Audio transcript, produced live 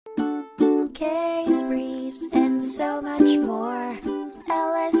case briefs, and so much more.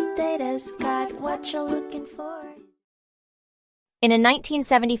 LSData's got what you're looking for. In a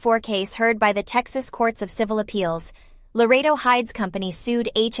 1974 case heard by the Texas Courts of Civil Appeals, Laredo Hides Company sued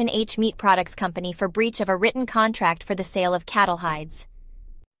H&H Meat Products Company for breach of a written contract for the sale of cattle hides.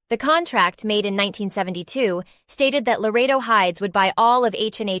 The contract, made in 1972, stated that Laredo Hides would buy all of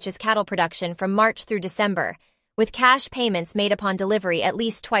H&H's cattle production from March through December, with cash payments made upon delivery at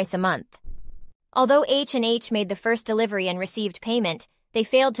least twice a month. Although H&H made the first delivery and received payment, they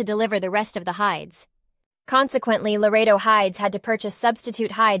failed to deliver the rest of the hides. Consequently, Laredo Hides had to purchase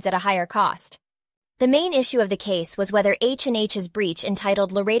substitute hides at a higher cost. The main issue of the case was whether H&H's breach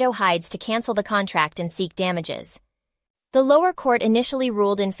entitled Laredo Hides to cancel the contract and seek damages. The lower court initially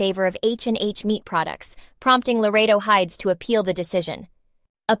ruled in favor of H&H Meat Products, prompting Laredo Hides to appeal the decision.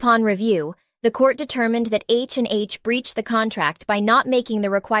 Upon review, the court determined that H&H breached the contract by not making the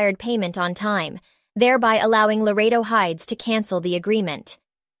required payment on time, thereby allowing Laredo Hides to cancel the agreement.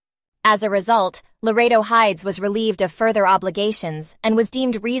 As a result, Laredo Hides was relieved of further obligations and was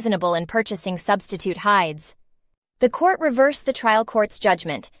deemed reasonable in purchasing substitute hides. The court reversed the trial court's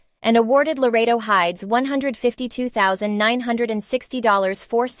judgment and awarded Laredo Hides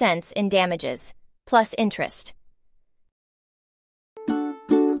 $152,960.04 in damages, plus interest.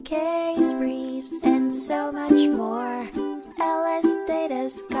 Case briefs, and so much more.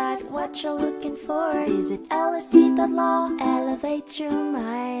 LSData's got what you're looking for. Visit LSD.law, elevate your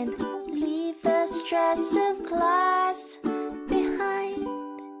mind. Leave the stress of class.